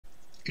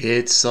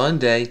It's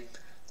Sunday.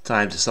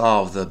 Time to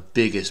solve the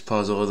biggest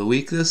puzzle of the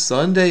week, the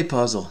Sunday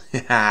puzzle.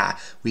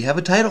 We have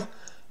a title.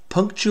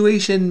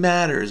 Punctuation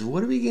matters.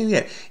 What are we getting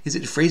at? Is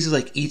it phrases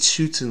like eats,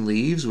 shoots, and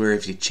leaves, where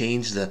if you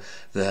change the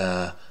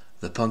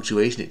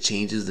punctuation, it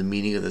changes the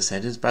meaning of the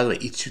sentence? By the way,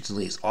 Eats, Shoots, and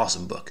Leaves,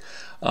 awesome book.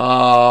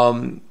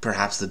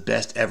 Perhaps the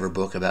best ever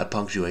book about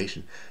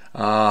punctuation.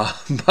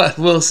 But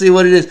we'll see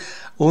what it is.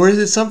 Or is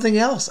it something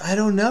else? I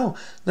don't know.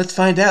 Let's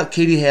find out.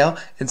 Katie Hale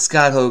and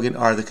Scott Hogan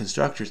are the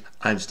constructors.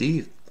 I'm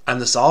Steve. I'm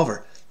the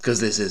solver, because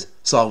this is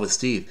Solve with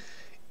Steve.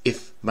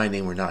 If my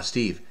name were not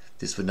Steve,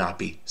 this would not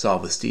be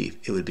Solve with Steve.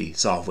 It would be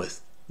Solve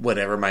with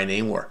whatever my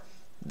name were.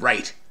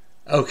 Right.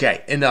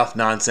 Okay, enough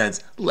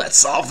nonsense. Let's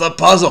solve the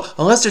puzzle.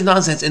 Unless there's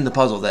nonsense in the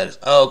puzzle, that is.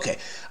 Okay.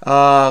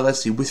 Let's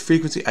see. With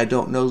frequency, I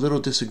don't know. Little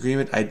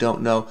disagreement, I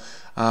don't know.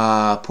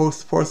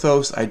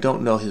 Porthos, I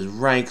don't know his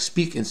rank.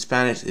 Speak in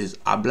Spanish is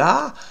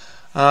habla.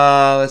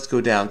 Let's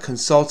go down.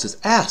 Consults is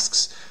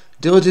asks.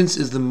 Diligence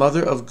is the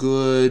mother of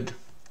good.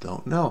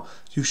 Don't know.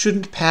 You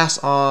shouldn't pass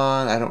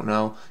on. I don't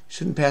know. You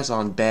shouldn't pass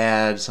on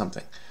bad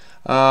something.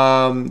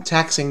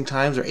 Taxing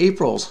times are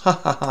Aprils. Ha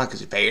ha ha, because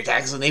you pay your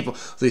taxes in April.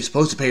 So you're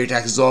supposed to pay your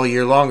taxes all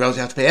year long, else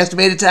you have to pay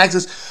estimated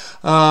taxes.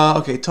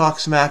 Okay, talk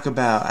smack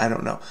about, I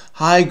don't know.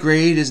 High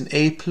grade is an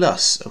A+.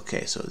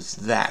 Okay, so it's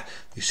that.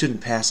 You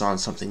shouldn't pass on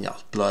something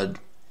else. Blood.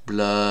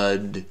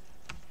 I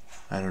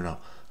don't know.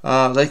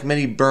 Like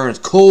many burns.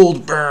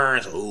 Cold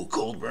burns. Oh,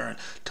 cold burn.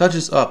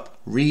 Touches up.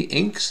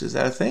 Re-inks. Is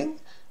that a thing?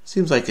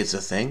 Seems like it's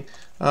a thing.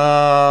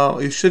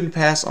 You shouldn't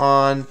pass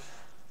on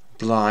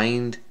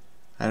blind.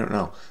 I don't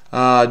know.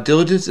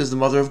 Diligence is the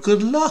mother of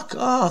good luck.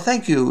 Oh,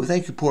 thank you.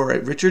 Thank you, poor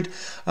Richard.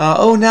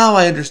 Oh, now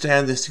I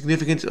understand the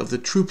significance of the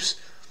troops.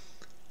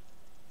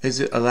 Is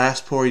it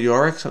alas poor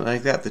Yorick? Something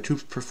like that. The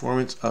troops'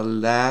 performance,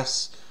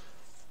 alas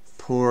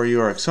poor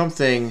Yorick.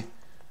 Something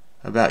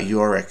about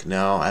Yorick.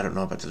 No, I don't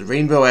know about this.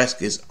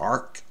 Rainbow-esque is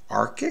archic?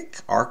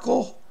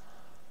 Arkle?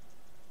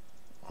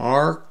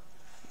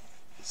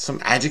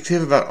 Some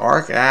adjective about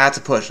arc? That's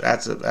a push.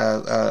 That's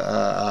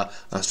a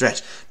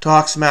stretch.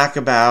 Talk smack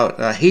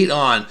about. Hate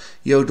on.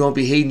 Yo, don't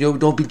be hating. Yo,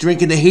 don't be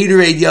drinking the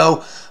haterade,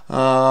 yo.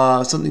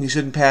 Something you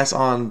shouldn't pass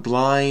on.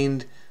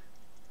 Blind.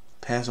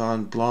 Pass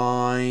on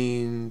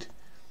blind.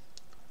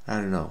 I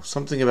don't know.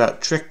 Something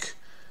about trick.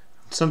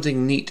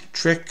 Something neat.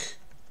 Trick.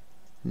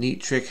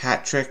 Neat trick.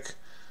 Hat trick.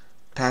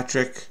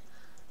 Patrick.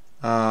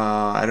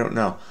 I don't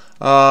know.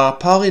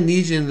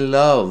 Polynesian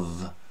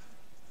love.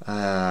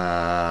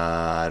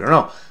 I don't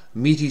know.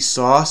 Meaty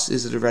sauce,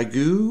 is it a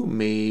ragu?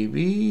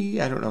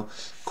 Maybe. I don't know.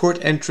 Court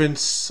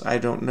entrance, I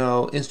don't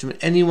know. Instrument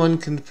anyone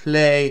can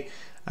play,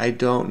 I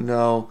don't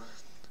know.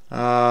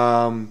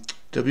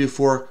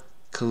 W4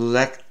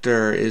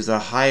 collector is a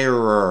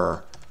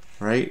hirer,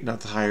 right?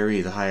 Not the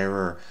hiree, the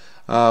hirer.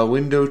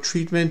 Window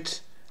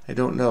treatment, I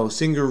don't know.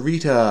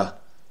 Singerita,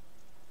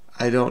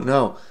 I don't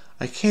know.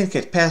 I can't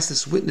get past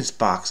this witness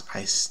box,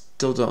 I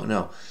still don't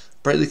know.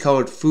 Brightly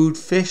colored food,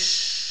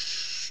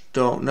 fish,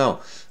 don't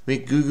know.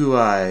 Make goo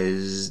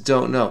eyes,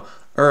 don't know.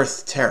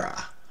 Earth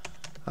Terra.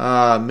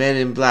 Men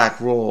in Black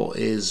role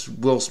is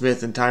Will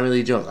Smith and Tommy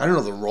Lee Jones. I don't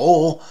know the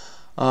role.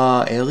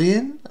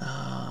 Alien?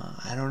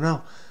 I don't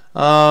know.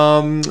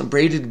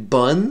 Braided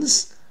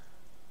buns?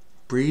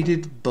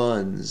 Braided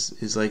buns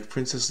is like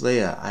Princess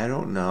Leia. I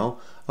don't know.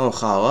 Oh,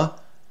 Chala?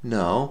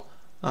 No.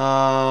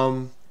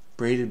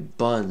 Braided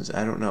buns.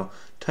 I don't know.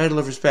 Title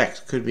of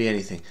respect. Could be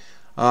anything.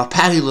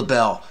 Patti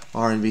LaBelle,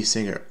 R&B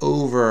singer.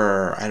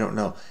 Over, I don't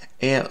know.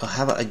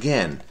 How about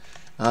again?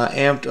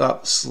 Amped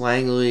up,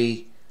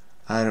 slangily,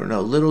 I don't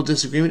know. Little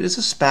disagreement. It's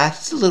a spat.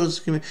 It's a little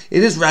disagreement.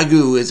 It is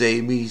ragu, is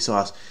a meaty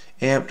sauce.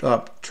 Amped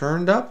up,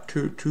 tuned up.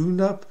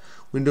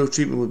 Window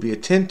treatment would be a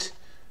tint.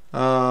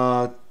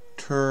 Turnt?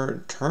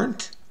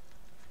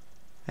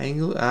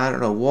 Angle? I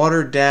don't know.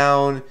 Watered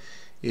down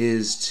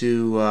is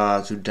to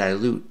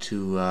dilute.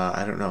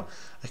 I don't know.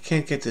 I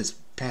can't get this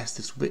past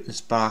this witness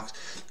box.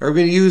 Are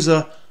we going to use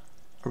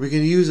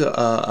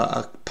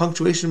a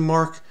punctuation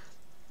mark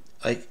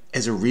like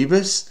as a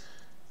rebus?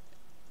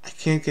 I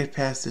can't get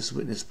past this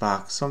witness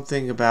box.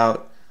 Something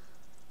about,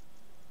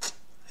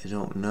 I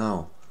don't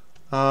know.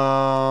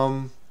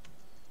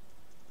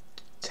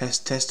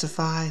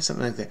 Testify,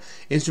 something like that.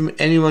 Instrument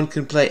anyone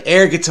can play.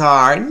 Air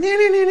guitar.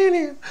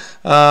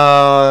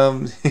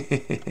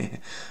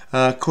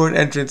 Chord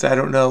entrance, I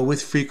don't know.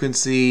 With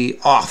frequency,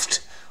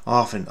 oft.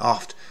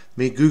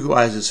 Make Google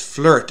eyes is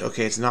flirt.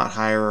 Okay, it's not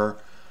hirer.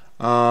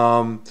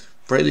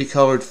 Brightly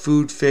colored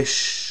food,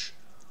 fish.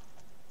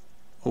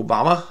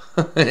 Obama?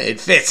 It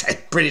fits. I'm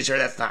pretty sure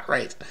that's not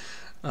right.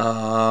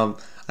 I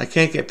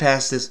can't get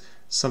past this.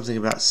 Something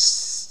about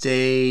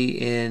stay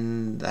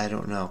in. I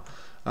don't know.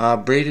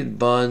 Braided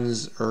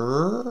buns.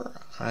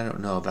 I don't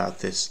know about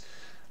this.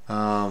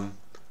 Men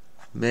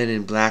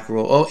in Black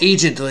role. Oh,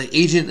 agent. Like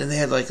agent, and they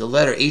had like a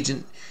letter.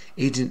 Agent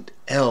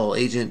L.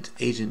 Agent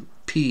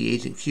P.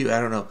 Agent Q. I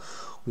don't know.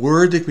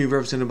 Word that can be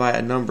represented by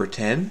a number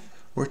 10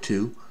 or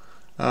 2.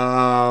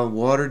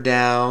 Watered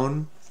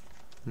down.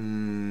 I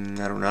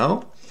don't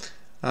know.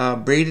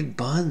 Braided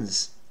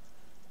buns.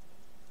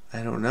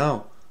 I don't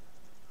know.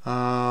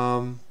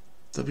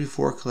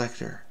 W4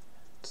 collector.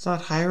 It's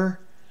not hirer.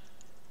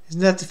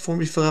 Isn't that the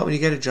form you fill out when you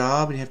get a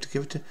job and you have to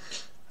give it to?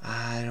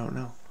 I don't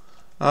know.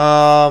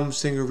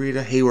 Singer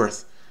Rita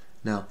Hayworth.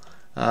 No.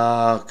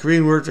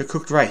 Korean word for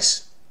cooked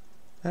rice.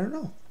 I don't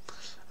know.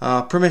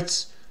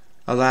 Permits.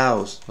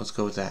 Allows. Let's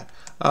go with that.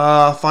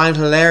 Find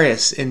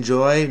hilarious.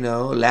 Enjoy.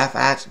 No. Laugh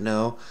at.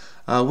 No.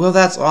 Well,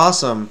 that's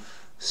awesome.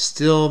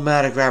 Still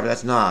mad at grabber.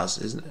 That's Nas,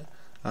 isn't it?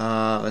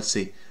 Let's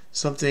see.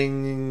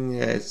 Something.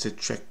 It's a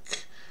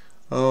trick.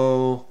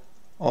 Oh.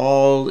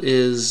 All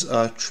is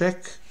a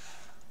trick.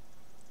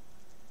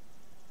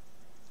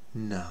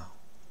 No.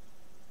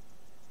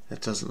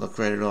 That doesn't look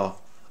right at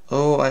all.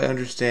 Oh, I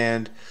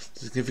understand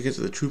the significance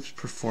of the troupe's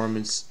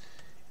performance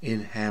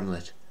in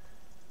Hamlet.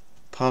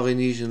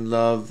 Polynesian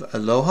love,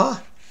 aloha?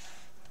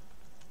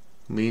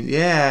 I mean,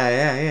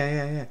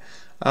 yeah.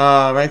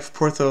 Rank for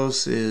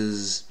Porthos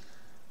is,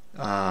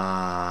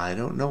 I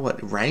don't know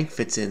what rank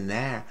fits in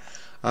there.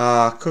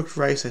 Cooked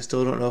rice, I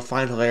still don't know.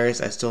 Find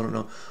hilarious, I still don't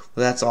know.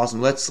 Well, that's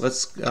awesome. Let's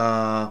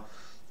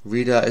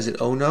read, is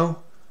it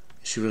Ono?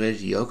 Is she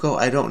related to Yoko?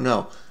 I don't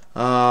know.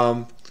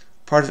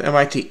 Part of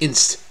MIT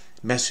Inst.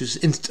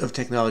 Massachusetts Institute of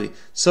Technology.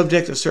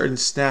 Subject of certain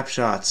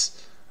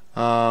snapshots.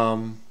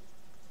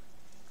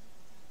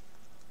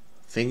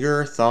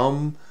 Finger,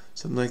 thumb,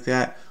 something like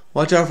that.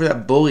 Watch out for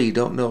that bully.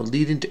 Don't know.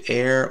 Lead into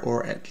air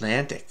or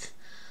Atlantic.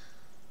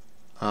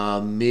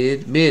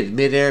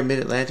 Mid-air,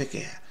 mid-Atlantic.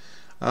 Yeah.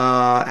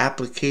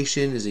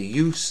 Application is a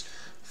use.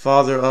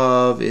 Father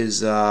of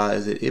is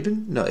it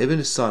Ibn? No, Ibn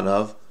is son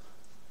of.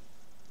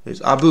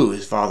 There's Abu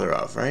is father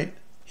of, right?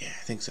 Yeah,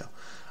 I think so.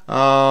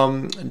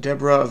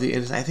 Deborah of the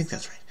Innocent. I think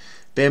that's right.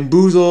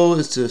 Bamboozle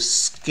is to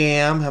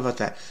scam. How about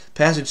that?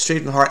 Passage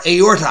straight from the heart.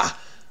 Aorta.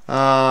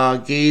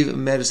 Gave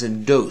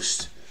medicine.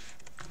 Dosed.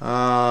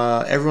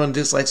 Everyone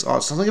dislikes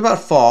art. Something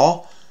about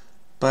fall,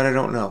 but I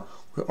don't know.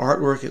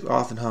 Artwork is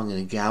often hung in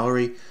a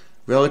gallery.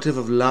 Relative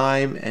of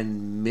lime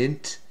and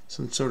mint.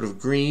 Some sort of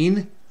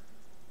green.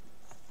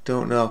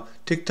 Don't know.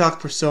 TikTok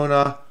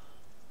persona.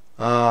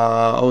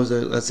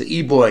 That's the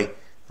e-boy,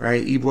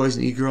 right? E-boys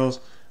and e-girls.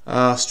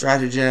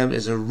 Stratagem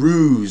is a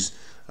ruse.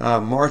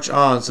 March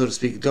on, so to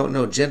speak. Don't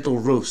know. Gentle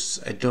roasts.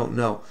 I don't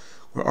know.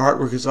 Where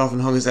artwork is often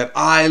hung is at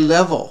eye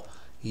level.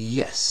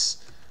 Yes.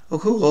 Oh,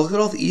 cool. Look at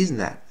all the E's in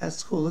that.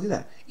 That's cool. Look at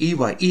that.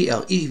 E-Y,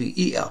 E-L, E-V,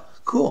 E-L.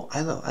 Cool.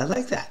 I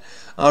like that.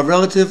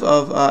 Relative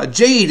of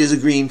jade is a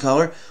green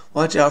color.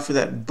 Watch out for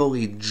that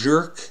bully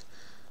jerk.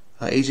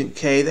 Agent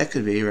K, that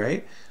could be,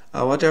 right?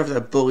 Watch out for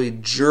that bully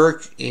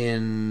jerk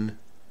in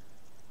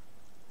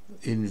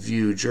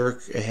view.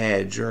 Jerk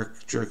ahead.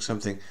 Jerk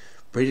something.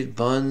 Braided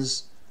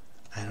buns.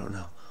 I don't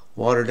know.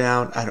 Water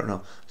down. I don't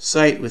know.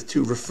 Cite with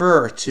to.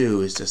 Refer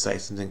to is to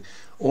cite something.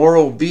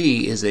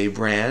 Oral-B is a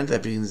brand.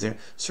 That means there.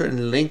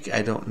 Certain link.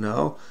 I don't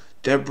know.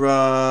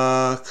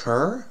 Deborah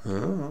Kerr. I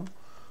don't know.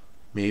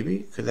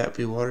 Maybe. Could that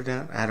be watered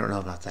down? I don't know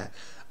about that.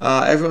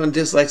 Everyone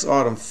dislikes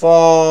autumn.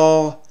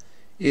 Fall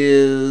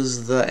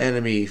is the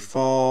enemy.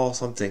 Fall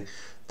something.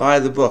 Buy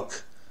the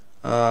book.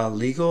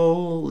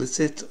 Legal,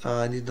 licit,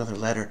 I need another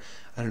letter.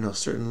 I don't know,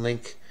 certain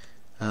link.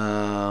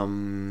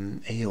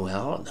 AOL?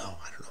 No,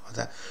 I don't know about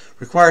that.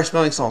 Require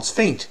smelling salts.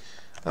 Faint.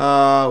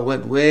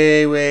 Went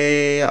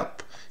way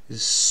up.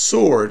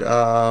 Sword. In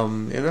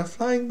a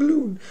flying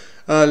balloon.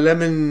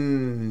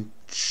 Lemon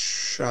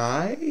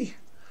chai?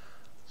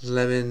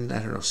 Lemon, I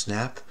don't know,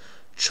 snap.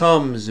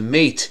 Chums,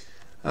 mate.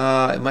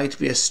 It might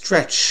be a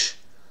stretch.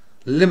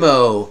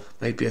 Limo.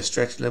 Might be a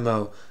stretch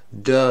limo.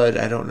 Dud,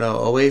 I don't know.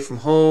 Away from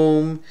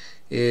home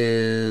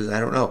is, I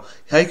don't know.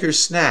 Hiker's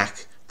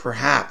snack,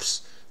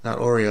 perhaps. Not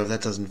Oreo,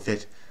 that doesn't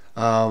fit.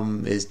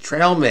 Is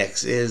trail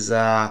mix, is,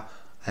 I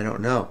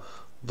don't know.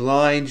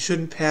 Blind,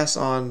 shouldn't pass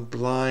on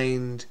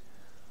blind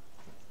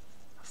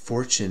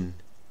fortune.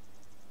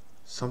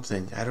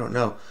 Something, I don't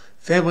know.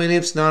 Family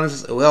name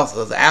synonymous with wealth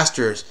of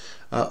asters.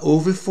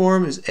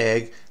 Oviform is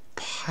egg.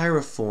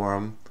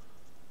 Pyriform.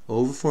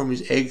 Oviform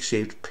is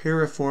egg-shaped.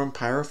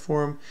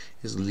 Pyriform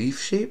is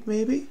leaf-shaped,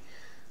 maybe?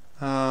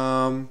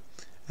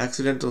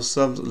 Accidental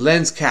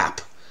lens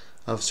cap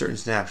of certain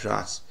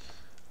snapshots.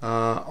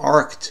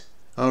 Arced.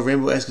 Oh,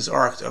 Rainbow-esque is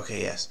arced.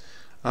 Okay, yes.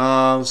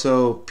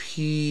 So,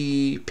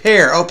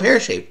 pear. Oh,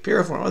 pear-shaped.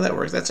 Pyriform. Oh, that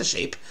works. That's a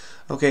shape.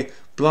 Okay.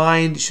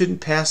 Blind. Shouldn't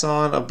pass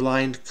on a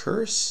blind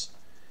curse.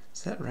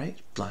 Is that right?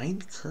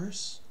 Blind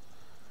curse?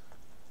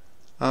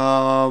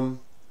 Fall...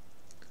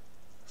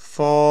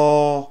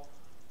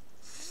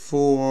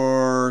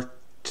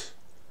 Fort,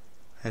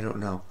 I don't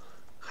know.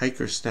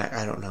 Hiker snack,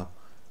 I don't know.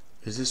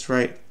 Is this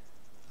right?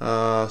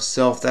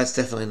 Self, that's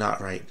definitely not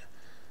right.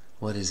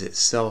 What is it?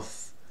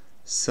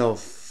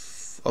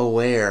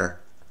 Self-aware.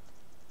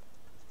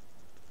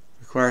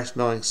 Require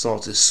smelling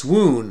salts is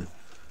swoon.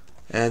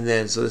 And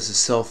then, so this is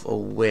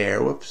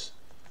self-aware. Whoops.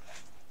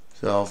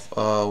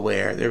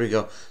 Self-aware. There we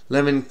go.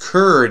 Lemon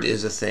curd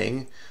is a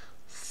thing.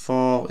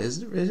 Fall,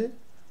 is it?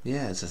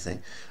 Yeah, it's a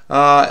thing.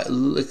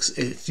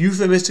 It's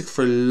euphemistic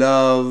for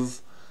love.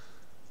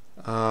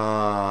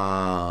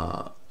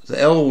 The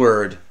L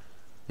word,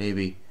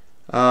 maybe.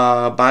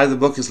 By the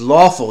book is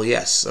lawful,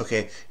 yes.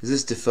 Okay, is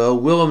this Defoe?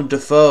 Willem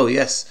Dafoe,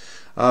 yes.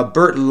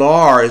 Bert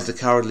Lahr is the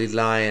Cowardly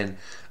Lion.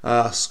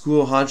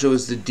 School honcho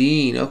is the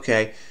dean,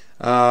 okay.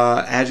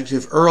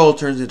 Adjective Earl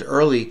turns into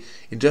early.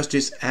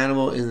 Industrious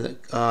animal in the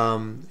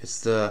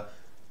it's the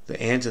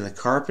ant and the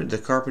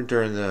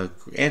carpenter and the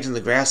ant and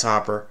the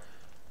grasshopper.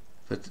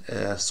 But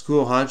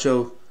school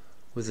honcho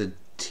with a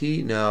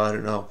T? No, I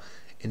don't know.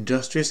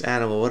 Industrious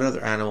animal. What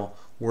other animal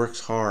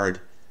works hard?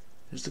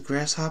 There's the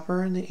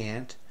grasshopper and the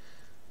ant.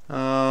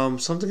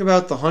 Something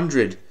about the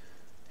 100.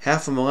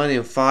 Half a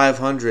millennium,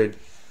 500.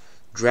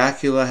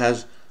 Dracula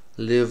has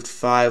lived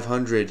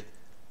 500.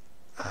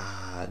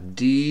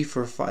 D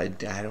for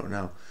 5. I don't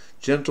know.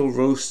 Gentle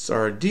roasts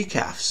are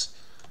decafs.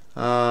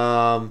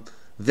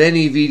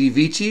 Veni Vidi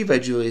Vici by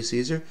Julius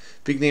Caesar.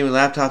 Big name in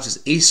laptops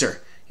is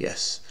Acer.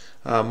 Yes.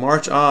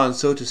 March on,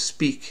 so to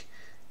speak,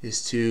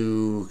 is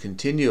to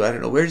continue. I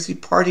don't know. Where do you see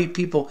party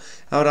people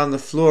out on the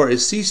floor?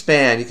 Is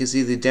C-SPAN. You can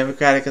see the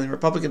Democratic and the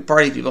Republican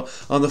Party people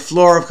on the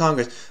floor of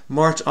Congress.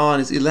 March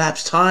on is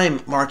elapsed time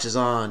marches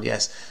on.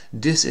 Yes.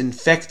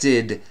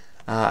 Disinfected.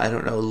 I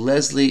don't know.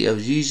 Leslie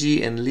of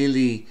Gigi and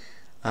Lily.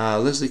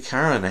 Leslie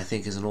Caron, I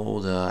think, is an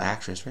old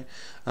actress, right?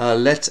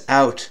 Let's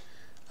out.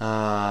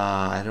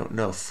 I don't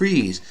know.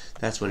 Freeze.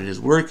 That's what it is.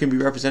 Word can be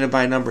represented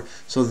by a number.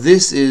 So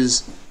this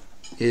is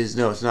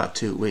no, it's not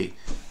 2. Wait.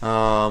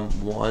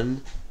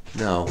 1.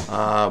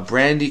 No.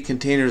 Brandy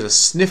container is a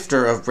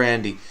snifter of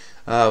brandy.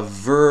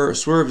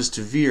 Swerve is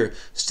to veer.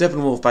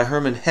 Steppenwolf by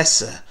Hermann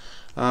Hesse.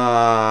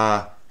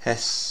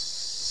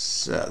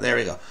 Hesse. There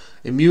we go.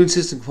 Immune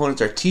system components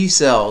are T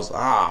cells.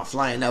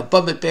 Flying now.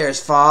 Bubbit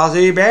Bears.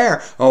 Fozzie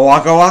Bear. Oh,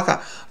 waka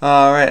waka.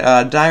 All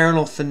right.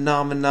 Diurnal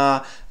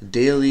phenomena.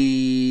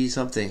 Daily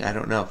something. I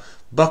don't know.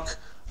 Buck.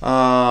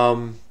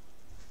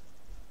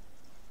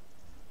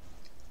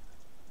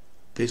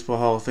 Baseball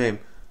Hall of Fame.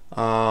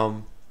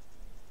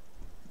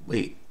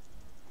 Wait.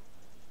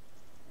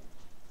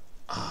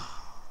 Oh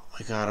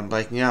my God, I'm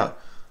blanking out.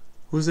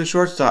 Who's the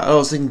shortstop? Oh, I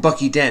was thinking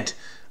Bucky Dent.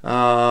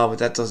 But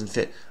that doesn't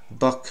fit.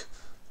 Buck.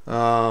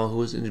 Who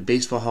was in the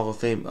Baseball Hall of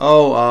Fame?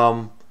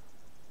 Oh,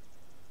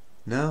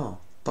 no.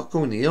 Buck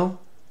O'Neil?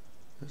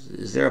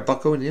 Is there a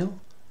Buck O'Neil?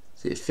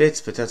 It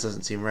fits, but that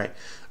doesn't seem right.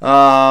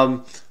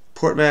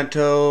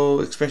 Portmanteau,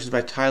 expressions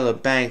by Tyler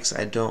Banks.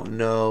 I don't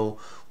know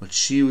what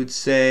she would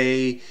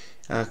say.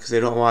 Because I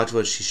don't watch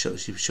what she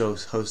shows. She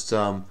hosts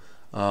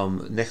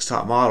Next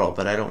Top Model,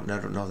 but I don't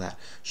know that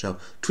show.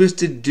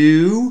 Twisted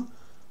Do,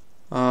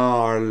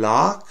 or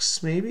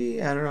Locks,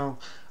 maybe? I don't know.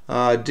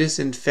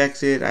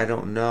 Disinfected, I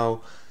don't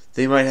know.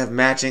 They might have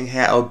matching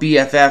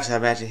BFFs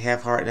have matching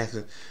half heart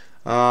necklace.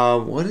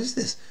 What is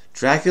this?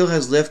 Dracula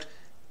has lived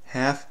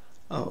half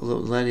a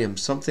millennium.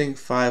 Something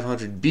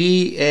 500.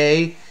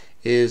 BA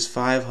is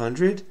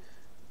 500.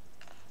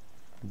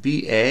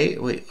 BA,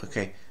 wait,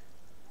 okay.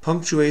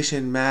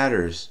 Punctuation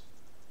matters.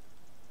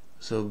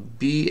 So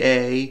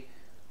BA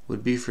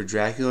would be for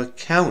Dracula.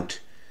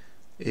 Count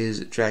is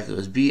Dracula.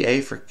 Is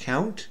BA for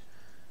count?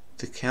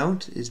 The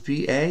count is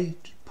BA.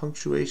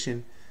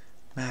 Punctuation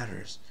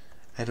matters.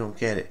 I don't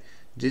get it.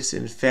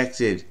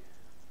 Disinfected.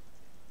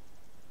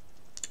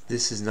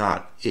 This is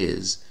not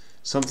is.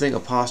 Something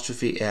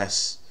apostrophe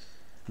S.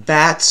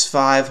 Bats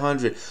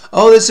 500.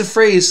 Oh, that's a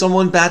phrase.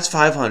 Someone bats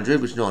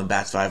 500, which no one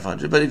bats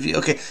 500. But if you,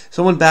 okay,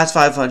 someone bats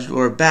 500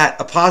 or bat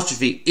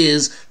apostrophe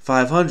is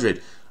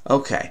 500.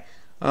 Okay.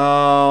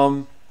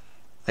 I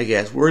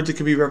guess. Word that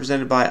can be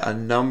represented by a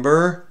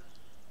number.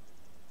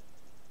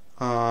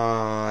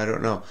 I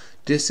don't know.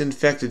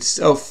 Disinfected.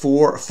 Oh,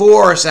 4.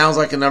 4 sounds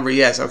like a number.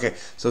 Yes. Okay.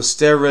 So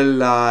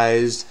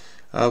sterilized.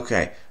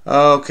 Okay.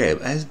 Okay.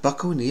 Is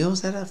Buck O'Neil,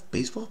 is that a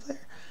baseball player?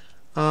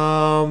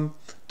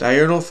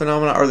 Diurnal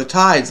phenomena are the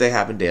tides. They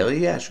happen daily.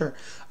 Yeah, sure.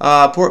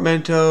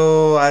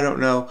 Portmanteau. I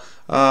don't know.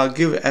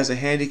 Give it as a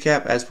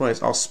handicap as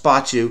points. I'll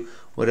spot you.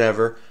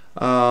 Whatever.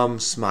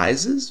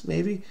 Smizes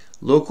maybe.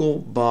 Local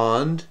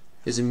bond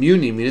is a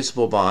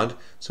municipal bond.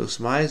 So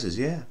smizes.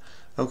 Yeah.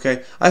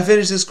 Okay. I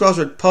finished this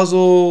crossword.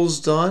 Puzzles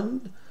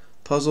done.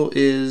 Puzzle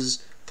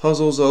is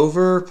puzzles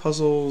over.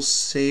 Puzzles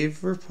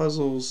saver.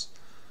 Puzzles.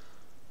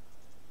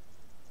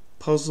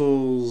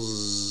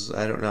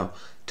 I don't know.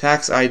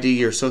 Tax ID,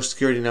 your social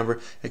security number.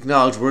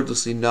 Acknowledge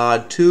wordlessly,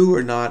 nod to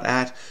or nod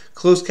at.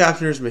 Closed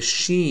captioner's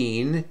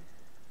machine.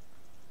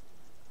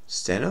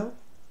 Steno?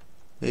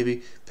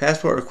 Maybe.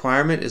 Passport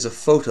requirement is a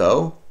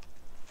photo.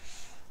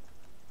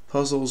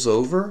 Puzzles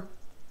over.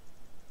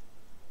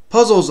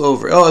 Puzzles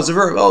over. Oh, it's a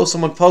verb. Oh,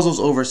 someone puzzles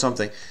over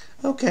something.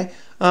 Okay.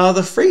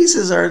 The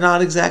phrases are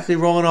not exactly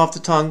rolling off the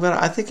tongue, but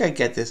I think I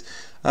get this.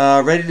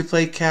 Ready to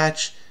play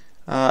catch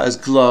is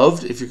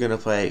gloved if you're going to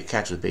play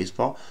catch with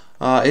baseball.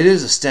 It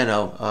is a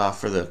steno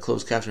for the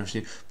closed caption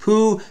machine.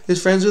 Pooh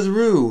is friends with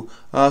Roo.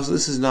 So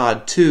this is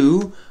nod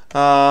to.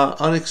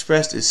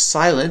 Unexpressed is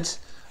silent.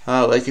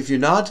 Like if you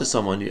nod to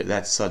someone,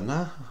 that's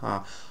sudden.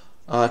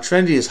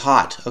 Trendy is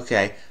hot.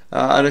 Okay.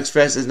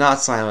 Unexpressed is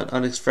not silent.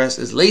 Unexpressed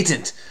is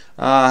latent,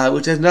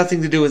 which has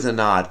nothing to do with a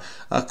nod.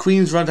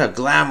 Queen's run to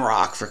glam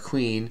rock for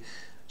queen.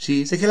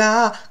 She's a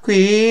killer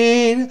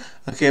queen.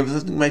 Okay,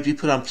 something might be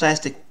put on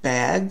plastic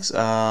bags.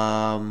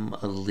 A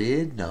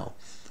lid? No.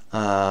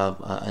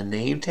 A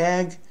name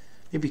tag?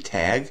 Maybe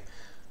tag.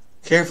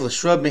 Careful, the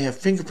shrub may have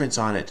fingerprints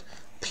on it.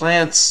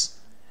 Plants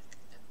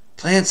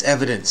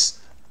evidence.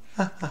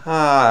 Ha ha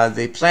ha.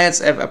 A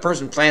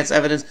person plants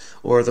evidence,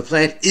 or the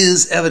plant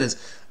is evidence.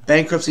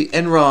 Bankruptcy,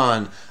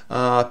 Enron.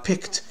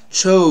 Picked,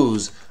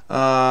 chose.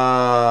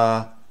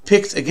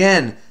 Picked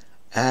again.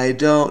 I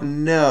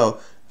don't know.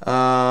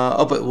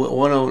 But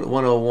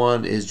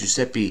 101 is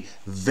Giuseppe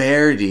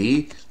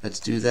Verdi.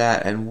 Let's do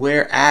that. And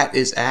where at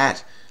is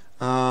at?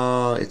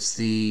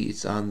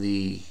 It's on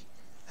the,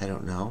 I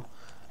don't know.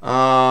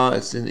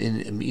 It's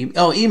in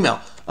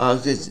email.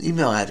 It's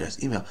email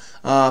address. Email.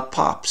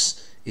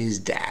 Pops is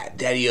dad.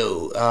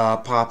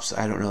 Daddy-o. Pops,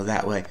 I don't know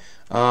that way.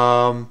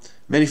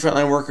 Many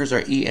frontline workers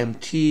are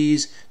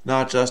EMTs,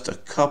 not just a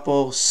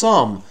couple.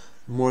 Some,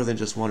 more than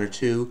just one or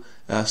two.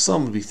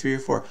 Some would be 3 or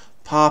 4.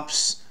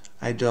 Pops,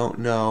 I don't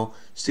know.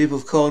 Staple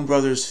of Coen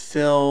Brothers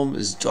film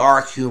is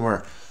dark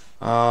humor.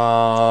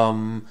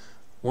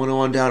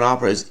 101 Down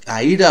Opera is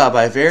Aida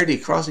by Verdi,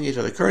 crossing each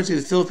other. Currency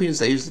of the Philippines,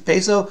 they use the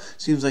peso.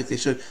 Seems like they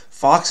should.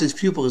 Fox's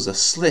pupil is a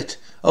slit.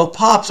 Oh,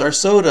 Pops are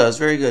sodas.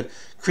 Very good.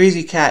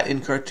 Crazy Cat in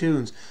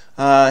cartoons.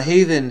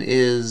 Haven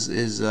is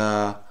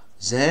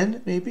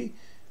Zen, maybe?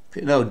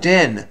 No,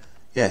 Den.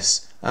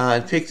 Yes.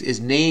 And Picked is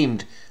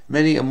named.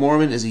 Many a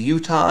Mormon is a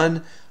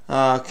Utahn.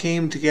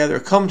 Come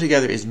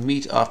together is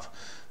meet up.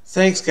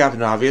 Thanks,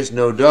 Captain Obvious.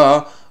 No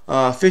duh.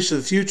 Fish of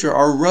the future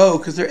are roe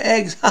because they're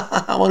eggs.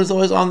 One is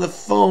always on the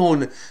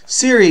phone.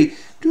 Siri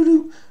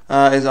doo-doo,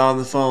 is on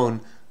the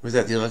phone. Was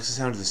that the Alexa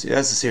sound? That's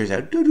the Siri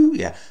sound. Doo-doo,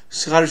 yeah.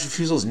 Scottish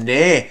refusals.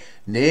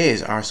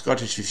 Nays are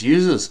Scottish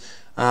refusals.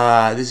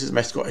 This is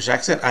my Scottish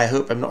accent. I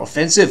hope I'm not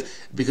offensive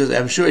because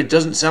I'm sure it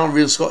doesn't sound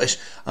real Scottish.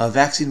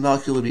 Vaccine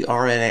molecule would be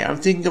RNA. I'm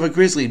thinking of a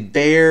grizzly.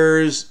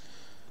 Bears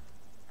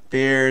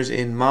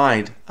in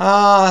mind.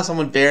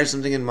 Someone bears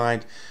something in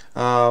mind.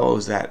 What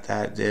was that?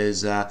 That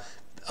is a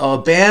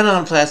ban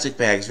on plastic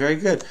bags. Very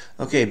good.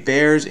 Okay,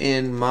 bears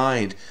in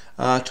mind.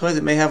 Toy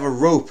that may have a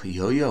rope.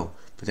 Yo-yo,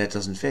 but that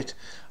doesn't fit.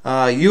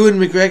 Ewan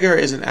McGregor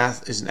is an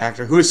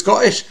actor who is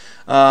Scottish.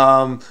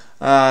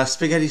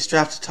 Spaghetti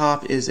strapped to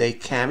top is a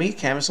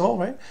camisole,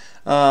 right?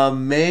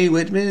 Mae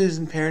Whitman is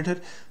in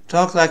Parenthood.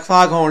 Talk like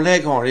Foghorn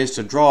Leghorn is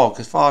to draw,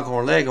 because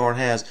Foghorn Leghorn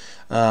has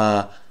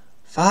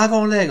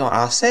Foghorn Leghorn.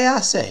 I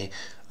say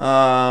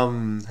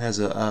has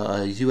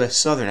a U.S.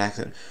 Southern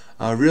accent.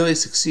 Really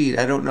succeed.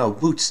 I don't know.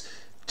 Boots,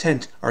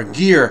 tent are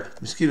gear.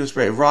 Mosquito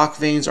spray. Rock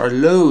veins are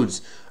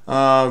loads.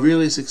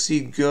 Really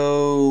succeed.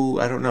 Go.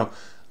 I don't know.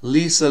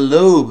 Lisa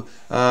Loeb.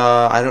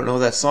 I don't know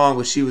that song,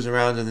 but she was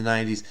around in the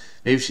 90s.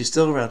 Maybe she's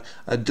still around.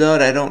 A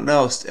dud. I don't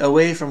know.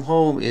 Away from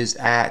home is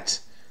at.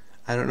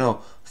 I don't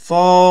know.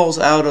 Falls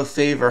out of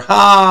favor.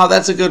 Ha!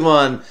 That's a good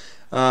one.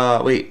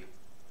 Wait.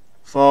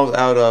 Falls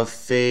out of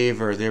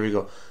favor. There we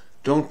go.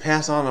 Don't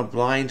pass on a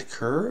blind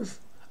curve.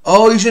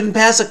 Oh, you shouldn't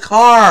pass a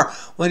car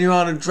when you're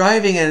on a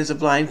driving and it's a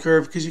blind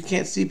curve because you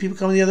can't see people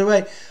coming the other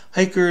way.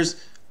 Hikers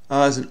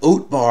is an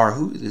oat bar.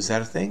 Who is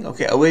that a thing?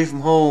 Okay, away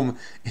from home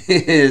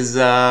is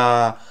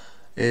I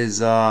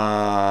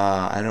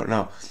don't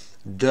know.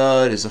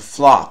 Dud is a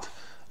flop.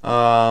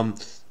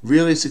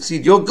 Really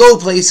succeed. You'll go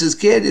places,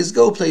 kid. Is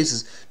go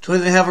places.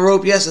 20 they have a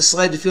rope. Yes, a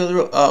sled to feel the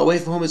rope. Away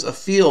from home is a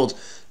field.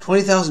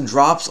 20,000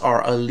 drops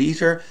are a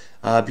liter.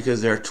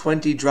 Because there are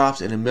 20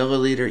 drops in a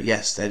milliliter.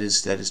 Yes, that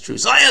is true.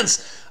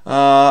 Science!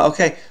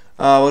 Okay,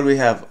 what do we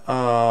have?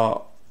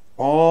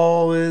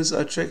 All is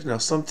a trick. No,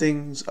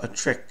 something's a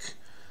trick.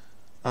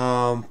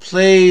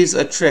 Plays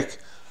a trick.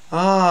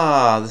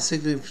 The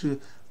signal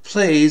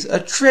plays a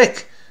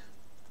trick.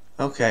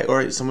 Okay,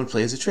 or someone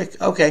plays a trick.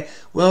 Okay,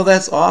 well,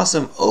 that's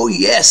awesome. Oh,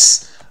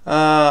 yes!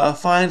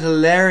 Find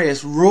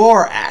hilarious.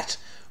 Roar at.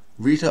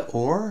 Rita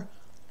Ora?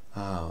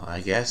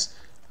 I guess.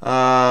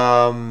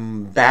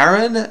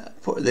 Baron,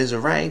 there's a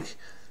rank.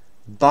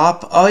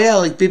 Bop, oh yeah,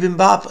 like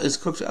bibimbap is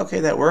cooked. Okay,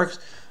 that works.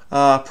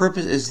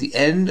 Purpose is the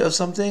end of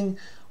something.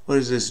 What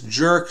is this?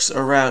 Jerks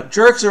around.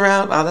 Jerks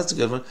around. That's a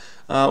good one.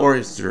 Or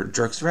it's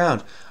jerks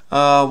around.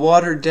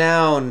 Watered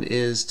down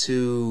is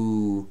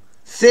to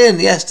thin.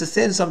 Yes, to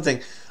thin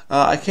something.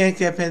 I can't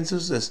get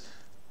pencils. This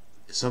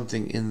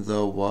something in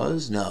the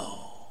was no.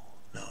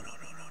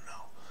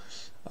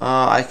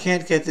 I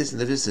can't get this in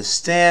the business.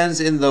 Stands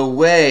in the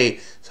way.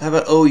 So how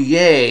about oh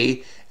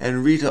yay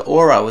and Rita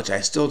Ora, which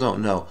I still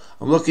don't know.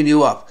 I'm looking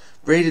you up.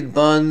 Braided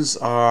buns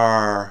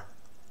are,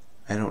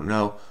 I don't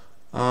know.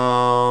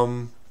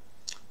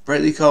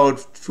 Brightly colored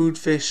food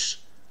fish,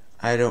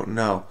 I don't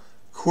know.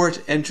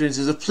 Court entrance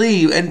is a plea.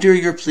 You enter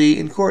your plea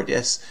in court.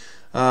 Yes.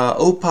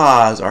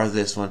 Opas are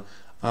this one.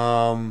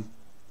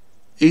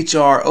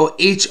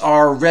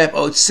 HR rep.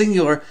 Oh, it's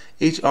singular.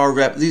 HR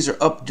rep. These are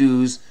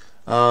updos.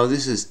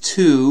 This is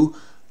 2,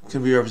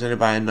 can be represented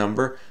by a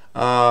number.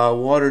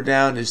 Water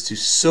down is to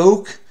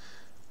soak.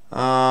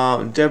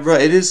 Deborah,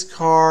 it is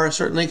car,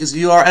 certainly, because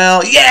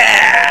URL.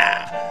 Yeah!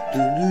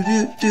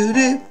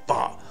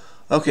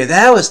 Okay,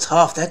 that was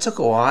tough. That took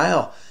a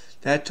while.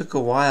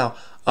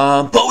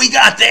 But we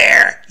got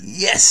there.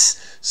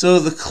 Yes. So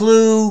the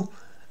clue,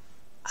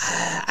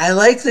 I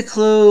like the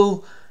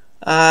clue.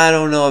 I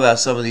don't know about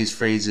some of these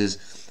phrases.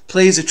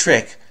 Plays a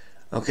trick.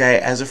 Okay,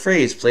 as a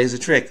phrase, plays a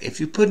trick.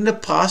 If you put an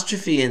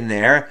apostrophe in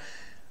there,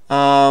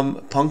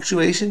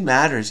 punctuation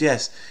matters.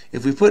 Yes.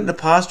 If we put an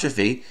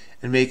apostrophe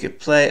and make it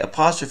play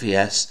apostrophe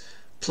s,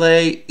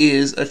 play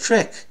is a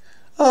trick.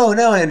 Oh,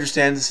 now I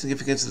understand the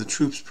significance of the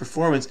troupe's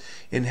performance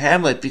in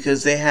Hamlet,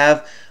 because they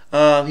have,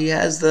 he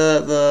has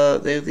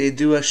they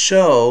do a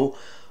show.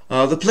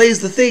 The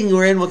play's the thing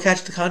wherein will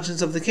catch the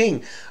conscience of the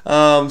king.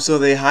 So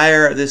they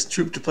hire this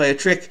troupe to play a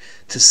trick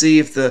to see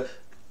if the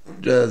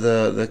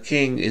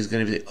king is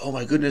going to be, oh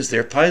my goodness,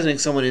 they're poisoning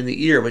someone in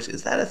the ear. Which,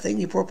 is that a thing?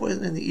 You pour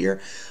poison in the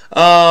ear?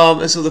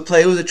 And so the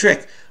play was a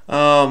trick.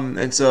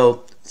 And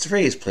so it's a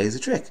phrase, plays a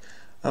trick.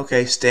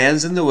 Okay,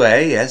 stands in the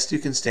way. Yes, you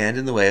can stand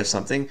in the way of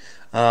something.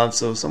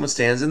 So if someone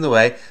stands in the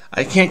way,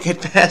 I can't get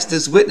past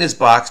this witness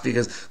box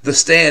because the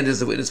stand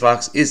is the witness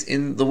box is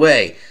in the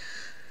way.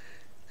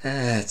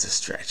 That's a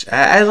stretch.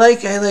 I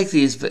like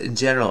these, but in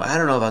general, I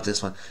don't know about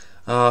this one.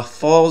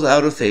 Falls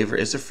out of favor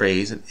is a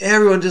phrase, and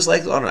everyone just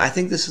likes it. I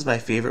think this is my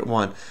favorite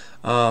one.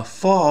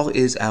 Fall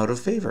is out of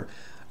favor.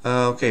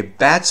 Okay,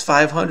 bats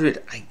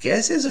 500, I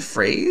guess, is a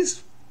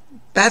phrase.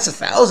 Bats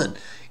 1,000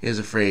 is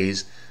a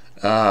phrase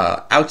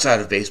outside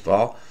of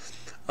baseball.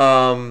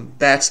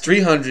 Bats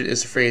 300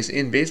 is a phrase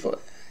in baseball.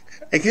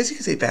 I guess you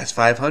could say bats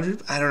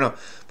 500. I don't know.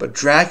 But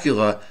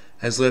Dracula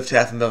has lived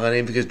half a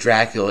millennium because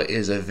Dracula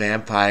is a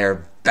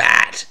vampire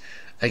bat,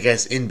 I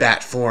guess, in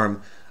bat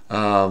form.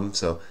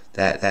 So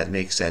that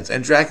makes sense.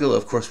 And Dracula,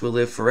 of course, will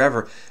live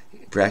forever.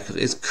 Dracula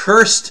is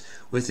cursed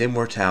with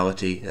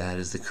immortality. That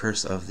is the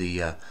curse of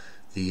the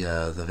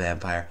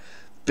vampire.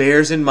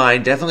 Bears in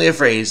mind, definitely a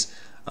phrase.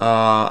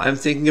 I'm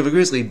thinking of a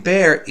grizzly.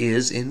 Bear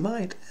is in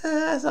mind.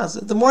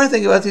 The more I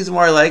think about these, the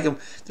more I like them.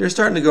 They're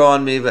starting to grow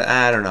on me, but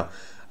I don't know.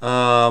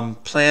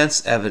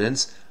 Plants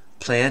evidence.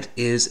 Plant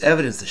is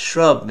evidence. The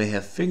shrub may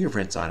have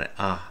fingerprints on it.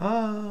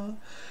 Aha.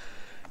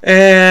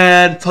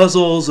 And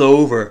puzzle's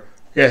over.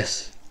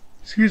 Yes.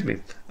 Excuse me.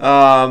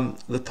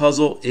 The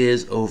puzzle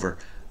is over.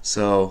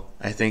 So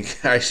I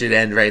think I should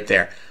end right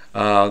there.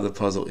 The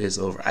puzzle is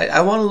over.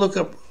 I want to look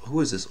up, who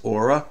is this?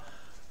 Aura?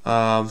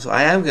 So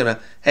I am going to,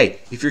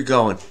 hey, if you're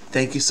going,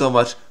 thank you so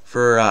much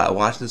for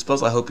watching this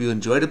puzzle. I hope you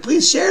enjoyed it.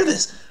 Please share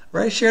this,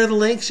 right? Share the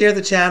link, share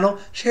the channel,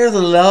 share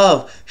the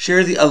love,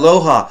 share the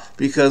aloha,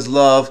 because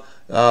love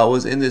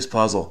was in this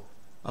puzzle.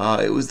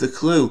 It was the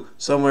clue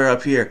somewhere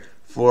up here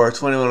for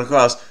 21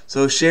 across.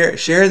 So share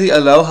the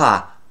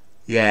aloha.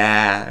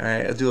 Yeah, all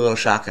right, I'll do a little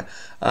shaka.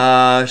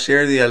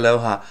 Share the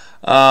aloha.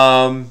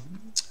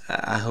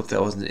 I hope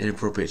that wasn't an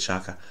inappropriate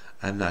shaka.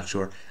 I'm not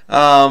sure.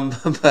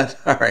 But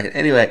all right.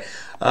 Anyway,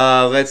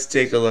 let's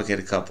take a look at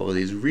a couple of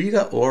these.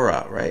 Rita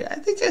Ora, right? I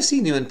think I've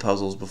seen you in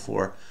puzzles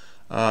before.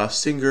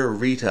 Singer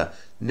Rita.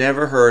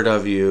 Never heard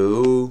of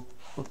you.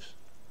 Oops.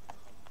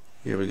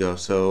 Here we go.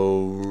 So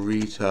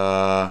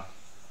Rita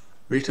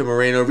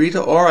Moreno.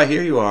 Rita Ora,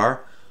 here you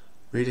are.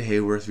 Rita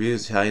Hayworth.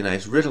 Rita's Italian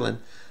Ice. Ritalin.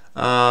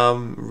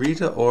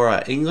 Rita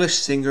Ora, English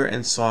singer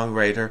and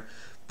songwriter.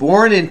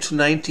 Born in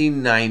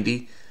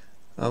 1990.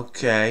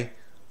 Okay.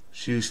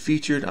 She was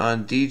featured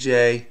on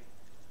DJ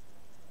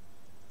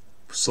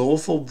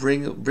Soulful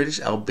British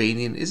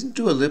Albanian. Isn't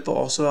Dua Lipa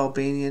also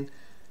Albanian?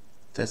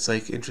 That's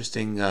like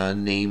interesting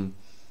name,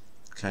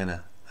 kind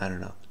of, I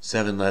don't know,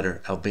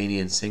 7-letter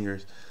Albanian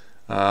singers.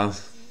 All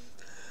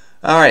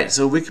right,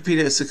 so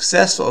Wikipedia is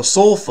successful,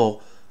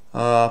 soulful,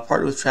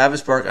 partnered with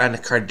Travis Barker on the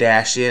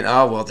Kardashian.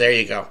 Oh, well, there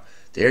you go.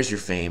 There's your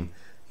fame.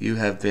 You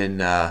have been,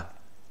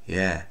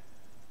 yeah.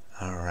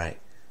 All right.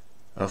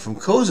 From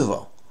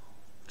Kosovo,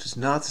 which is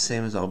not the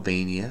same as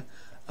Albania.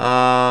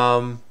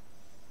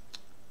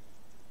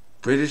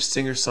 British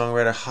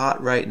singer-songwriter,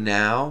 hot right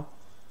now.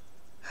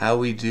 How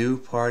we do,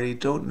 party.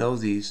 Don't know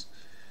these.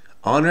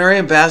 Honorary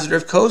ambassador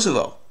of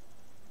Kosovo.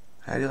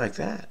 How do you like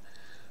that?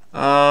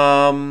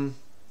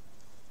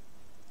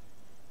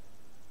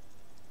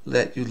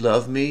 Let You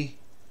Love Me.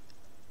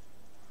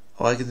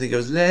 All I can think of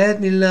is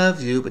Let Me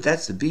Love You, but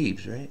that's the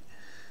Biebs, right?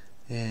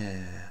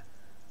 Yeah.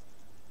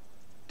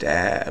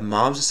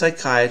 Mom's a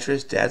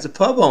psychiatrist. Dad's a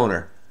pub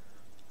owner.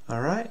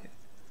 All right.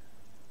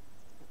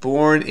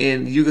 Born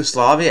in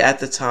Yugoslavia at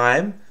the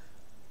time.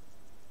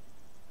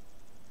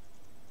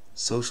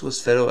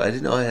 Socialist Federal. I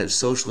didn't know I had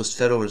Socialist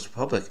Federalist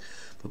Republic,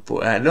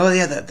 but I know they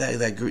had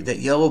that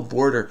yellow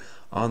border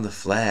on the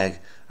flag.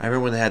 I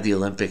remember when they had the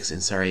Olympics in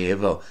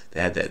Sarajevo.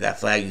 They had that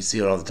flag. You see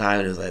it all the time,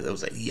 and it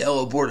was like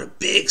yellow border,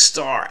 big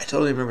star. I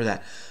totally remember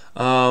that.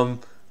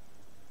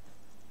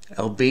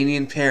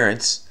 Albanian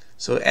parents,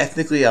 so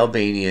ethnically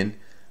Albanian,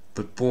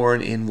 but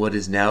born in what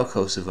is now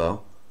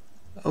Kosovo.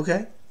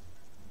 Okay.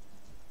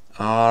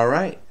 All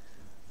right.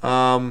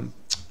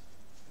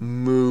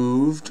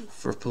 Moved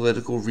for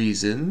political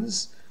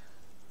reasons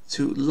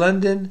to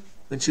London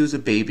when she was a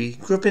baby.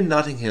 Grew up in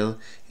Notting Hill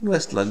in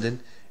West London,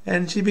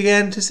 and she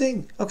began to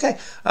sing. Okay.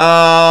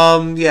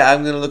 Yeah,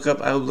 I'm gonna look up.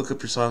 I'll look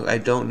up your song. I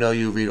don't know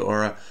you, Rita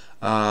Ora.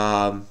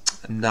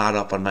 I'm not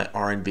up on my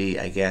R&B,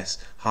 I guess.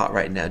 Hot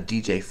right now.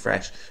 DJ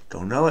Fresh.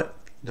 Don't know it.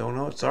 Don't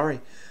know it.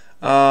 Sorry.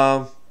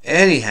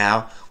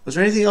 Anyhow, was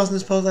there anything else in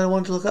this puzzle that I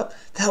wanted to look up?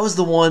 That was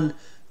the one.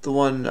 The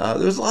one. There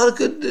was a lot of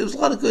good. There was a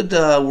lot of good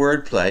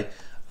wordplay.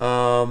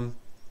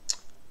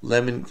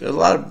 Lemon. A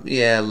lot of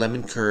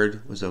lemon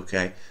curd was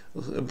okay.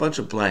 A bunch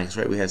of blanks,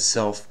 right? We had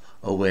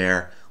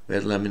self-aware. We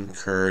had lemon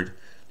curd.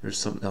 There was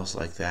something else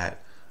like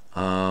that.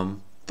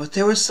 But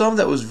there was some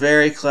that was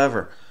very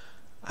clever.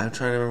 I'm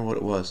trying to remember what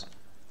it was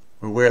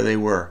or where they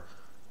were.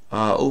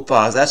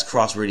 Opas. That's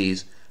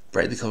crosswordese.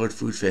 Brightly colored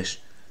food fish.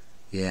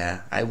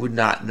 Yeah, I would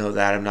not know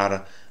that. I'm not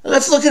a.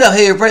 Let's look it up.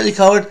 Hey, you're brightly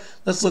colored.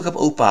 Let's look up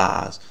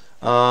opas.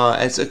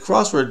 It's a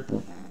crossword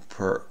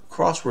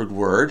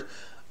word.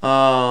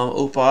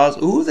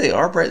 Opas. Ooh, they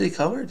are brightly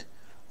colored.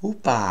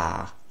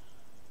 Opa.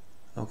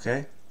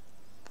 Okay.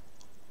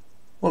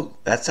 Well,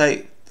 that's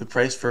the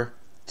price for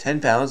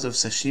 10 pounds of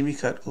sashimi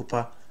cut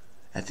opa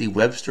at the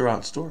Webster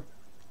store.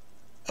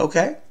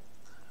 Okay.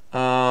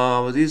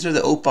 These are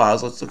the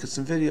opas. Let's look at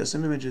some videos,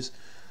 some images.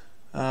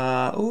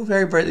 Oh,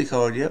 very brightly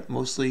colored. Yep,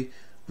 mostly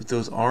with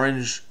those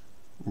orange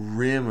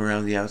rim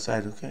around the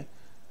outside. Okay.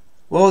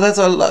 Whoa,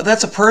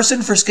 that's a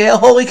person for scale.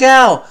 Holy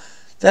cow!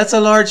 That's a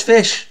large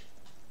fish.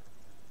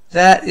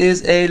 That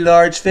is a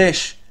large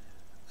fish.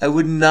 I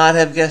would not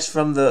have guessed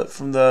from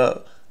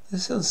the.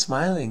 This one's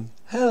smiling.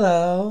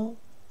 Hello.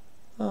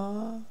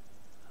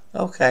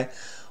 Okay.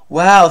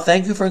 Wow.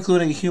 Thank you for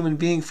including a human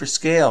being for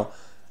scale.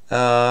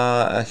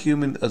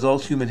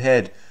 Adult human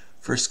head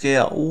for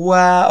scale.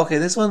 Wow. Okay,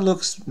 this one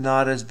looks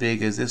not as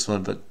big as this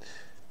one, but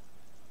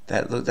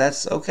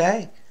that's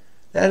okay.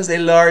 That is a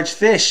large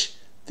fish.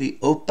 The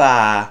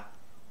opa.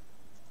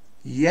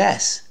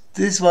 Yes,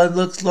 this one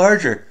looks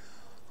larger.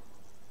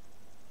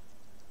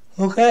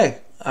 Okay.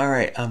 All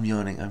right. I'm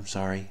yawning. I'm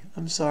sorry.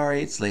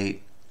 It's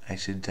late. I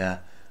should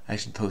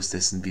post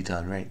this and be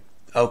done, right?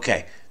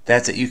 Okay.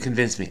 That's it. You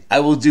convinced me. I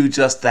will do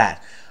just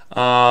that.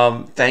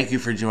 Thank you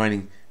for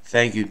joining.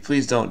 Thank you.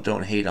 Please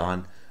don't hate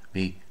on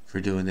me for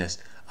doing this.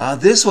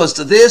 This one.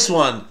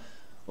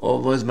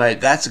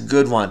 That's a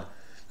good one.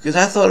 Because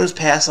I thought it was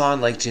pass on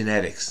like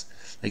genetics.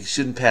 Like you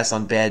shouldn't pass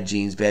on bad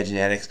genes, bad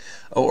genetics,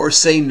 or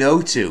say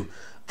no to.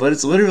 But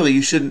it's literally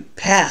you shouldn't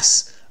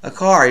pass a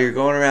car. You're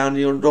going around,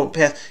 don't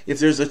pass. If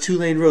there's a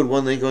 2-lane road,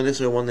 one lane going this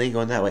way, one lane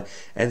going that way.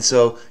 And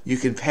so you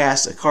can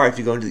pass a car if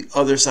you go into the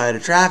other side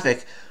of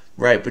traffic,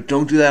 right? But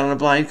don't do that on a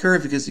blind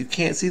curve because you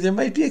can't see there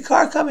might be a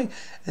car coming,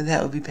 and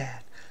that would be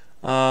bad.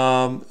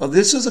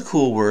 This is a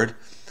cool word.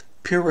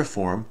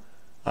 Piriform.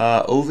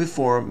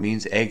 Oviform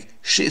means egg,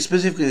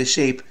 specifically the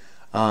shape.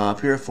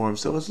 Piriform.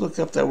 So let's look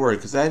up that word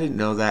because I didn't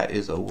know that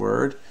is a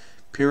word.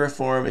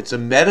 Piriform. It's a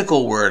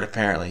medical word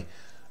apparently.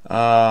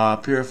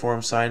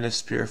 Piriform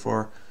sinus.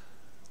 Piriform.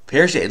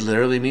 Pear-shaped. It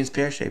literally means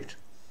pear-shaped.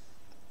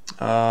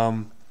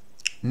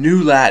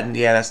 New Latin.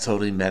 Yeah, that's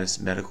totally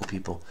medical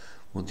people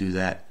will do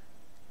that.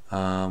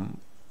 All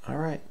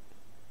right.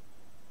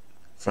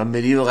 From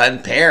medieval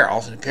Latin, pear,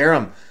 alternate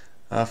parum.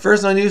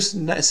 First on use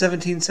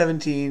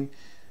 1717.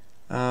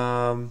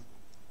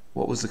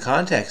 What was the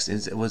context?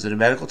 Was it a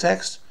medical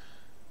text?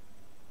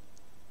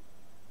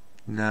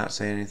 Not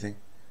saying anything.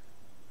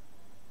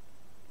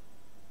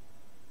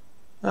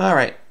 All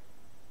right.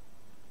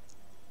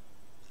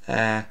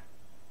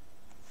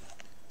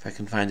 If I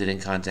can find it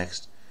in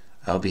context,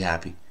 I'll be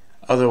happy.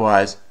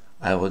 Otherwise,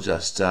 I will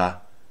just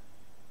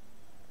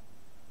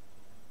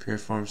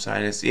piriform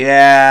sinus.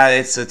 Yeah,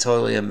 it's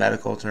totally a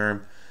medical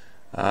term.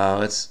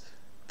 It's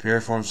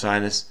piriform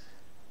sinus.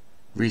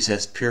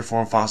 Recess,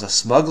 piriform fossa.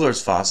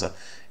 Smuggler's fossa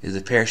is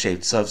a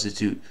pear-shaped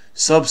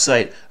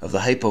subsite of the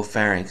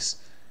hypopharynx.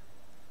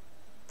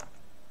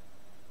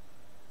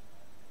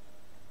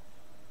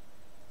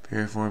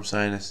 Piriform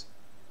sinus.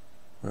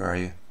 Where are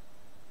you?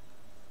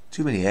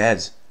 Too many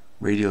ads.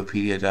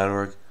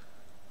 Radiopedia.org.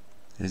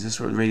 Is this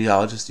what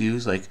radiologists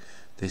use? Like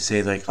they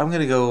say, like I'm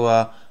gonna go,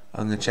 I'm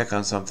gonna check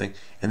on something,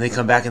 and they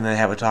come back and then they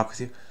have a talk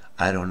with you.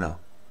 I don't know.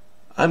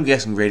 I'm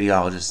guessing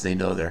radiologists they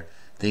know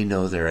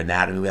their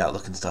anatomy without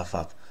looking stuff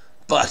up.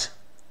 But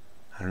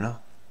I don't know.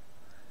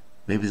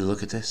 Maybe they'll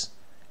look at this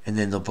and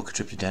then they'll book a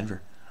trip to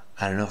Denver.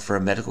 I don't know, for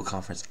a medical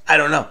conference. I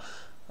don't know.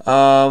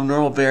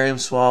 Normal barium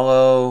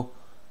swallow,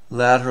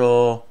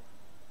 lateral,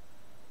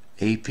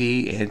 AP,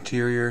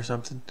 anterior or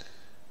something.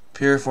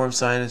 Piriform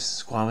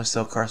sinus, squamous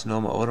cell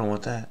carcinoma. Oh, I don't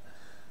want that.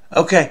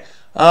 Okay.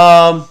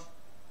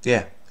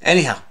 Yeah.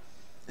 Anyhow,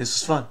 this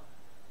was fun.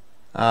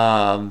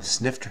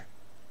 Snifter.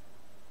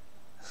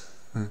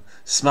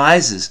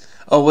 Smizes.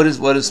 Oh, what does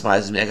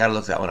smizes mean? I gotta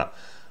look that one up.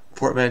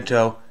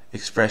 Portmanteau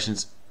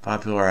expressions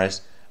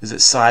popularized. Is it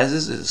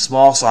sizes? Is it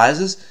small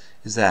sizes?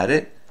 Is that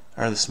it?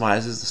 Are the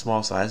smizes the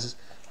small sizes?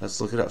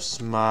 Let's look it up.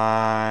 It's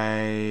not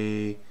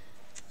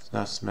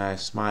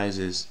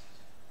smizes.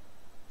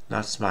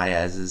 Not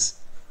smiazes.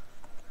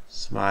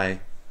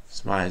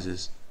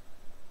 Smizes.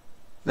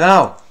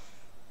 No!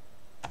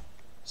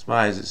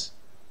 Smizes.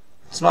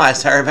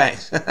 Smize, Tyra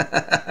Banks.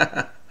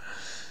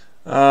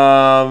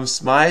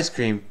 Smize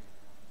cream.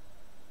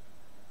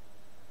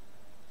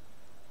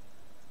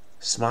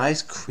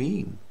 Smize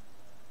cream.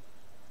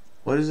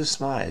 What is a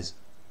smize?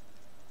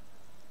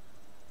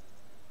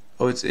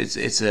 Oh, it's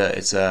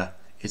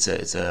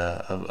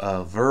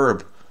a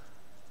verb.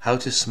 How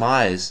to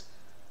smize.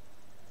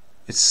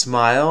 It's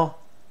smile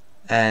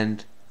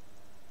and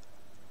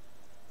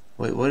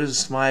wait, what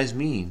does smize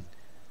mean?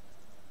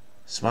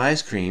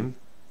 Smize cream.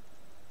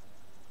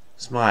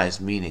 Smize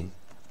meaning.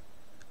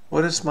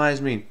 What does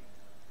smize mean?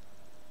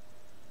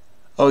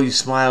 Oh, you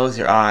smile with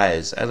your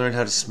eyes. I learned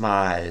how to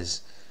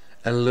smize.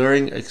 An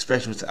alluring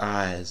expression with the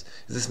eyes.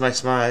 Is this my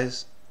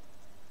smize?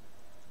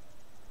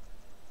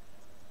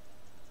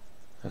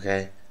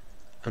 Okay.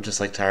 I'm just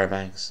like Tyra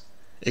Banks.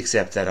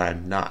 Except that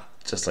I'm not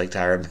just like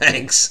Tyra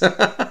Banks.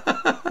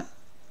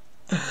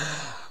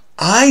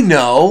 I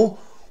know!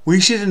 We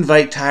should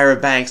invite Tyra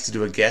Banks to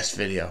do a guest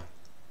video.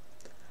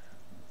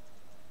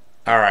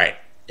 Alright.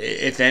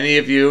 If any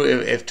of you,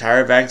 if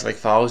Tyra Banks like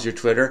follows your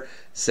Twitter,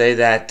 say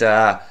that,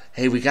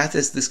 hey, we got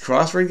this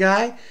crossword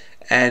guy,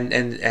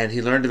 and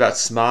he learned about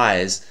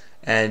smize,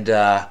 and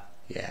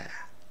yeah.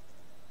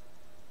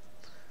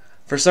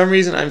 For some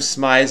reason, I'm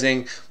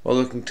smizing while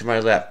looking to my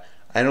left.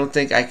 I don't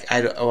think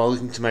while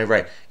looking to my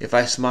right. If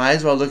I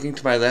smize while looking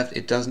to my left,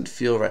 it doesn't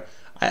feel right.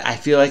 I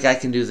feel like I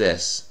can do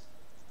this,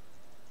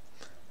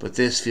 but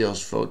this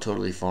feels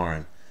totally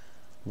foreign.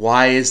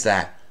 Why is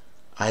that?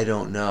 I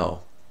don't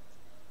know.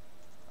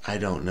 I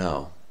don't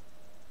know.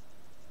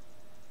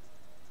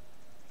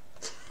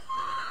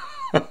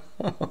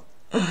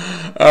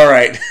 All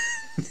right.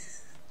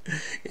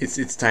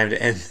 It's time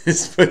to end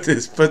this. Put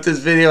this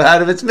video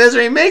out of its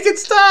misery. Make it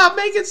stop.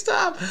 Make it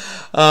stop.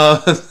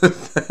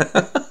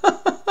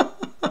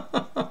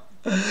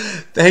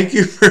 Thank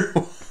you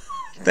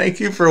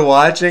for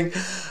watching.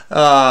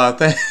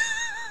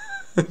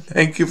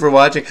 Thank you for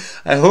watching.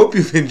 I hope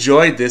you've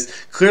enjoyed this.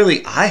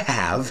 Clearly, I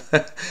have,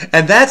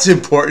 and that's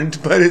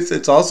important. But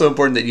it's also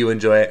important that you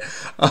enjoy it.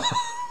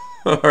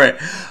 All right.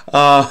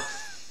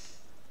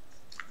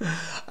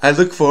 I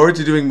look forward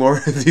to doing more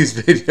of these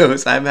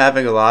videos. I'm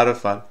having a lot of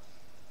fun.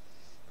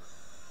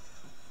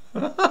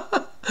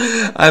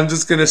 I'm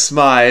just going to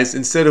smize.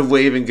 Instead of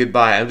waving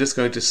goodbye, I'm just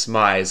going to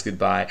smize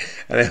goodbye.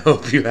 And I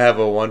hope you have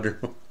a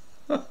wonderful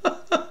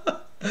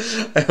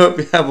I hope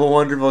you have a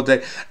wonderful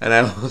day, and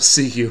I will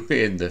see you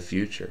in the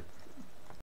future.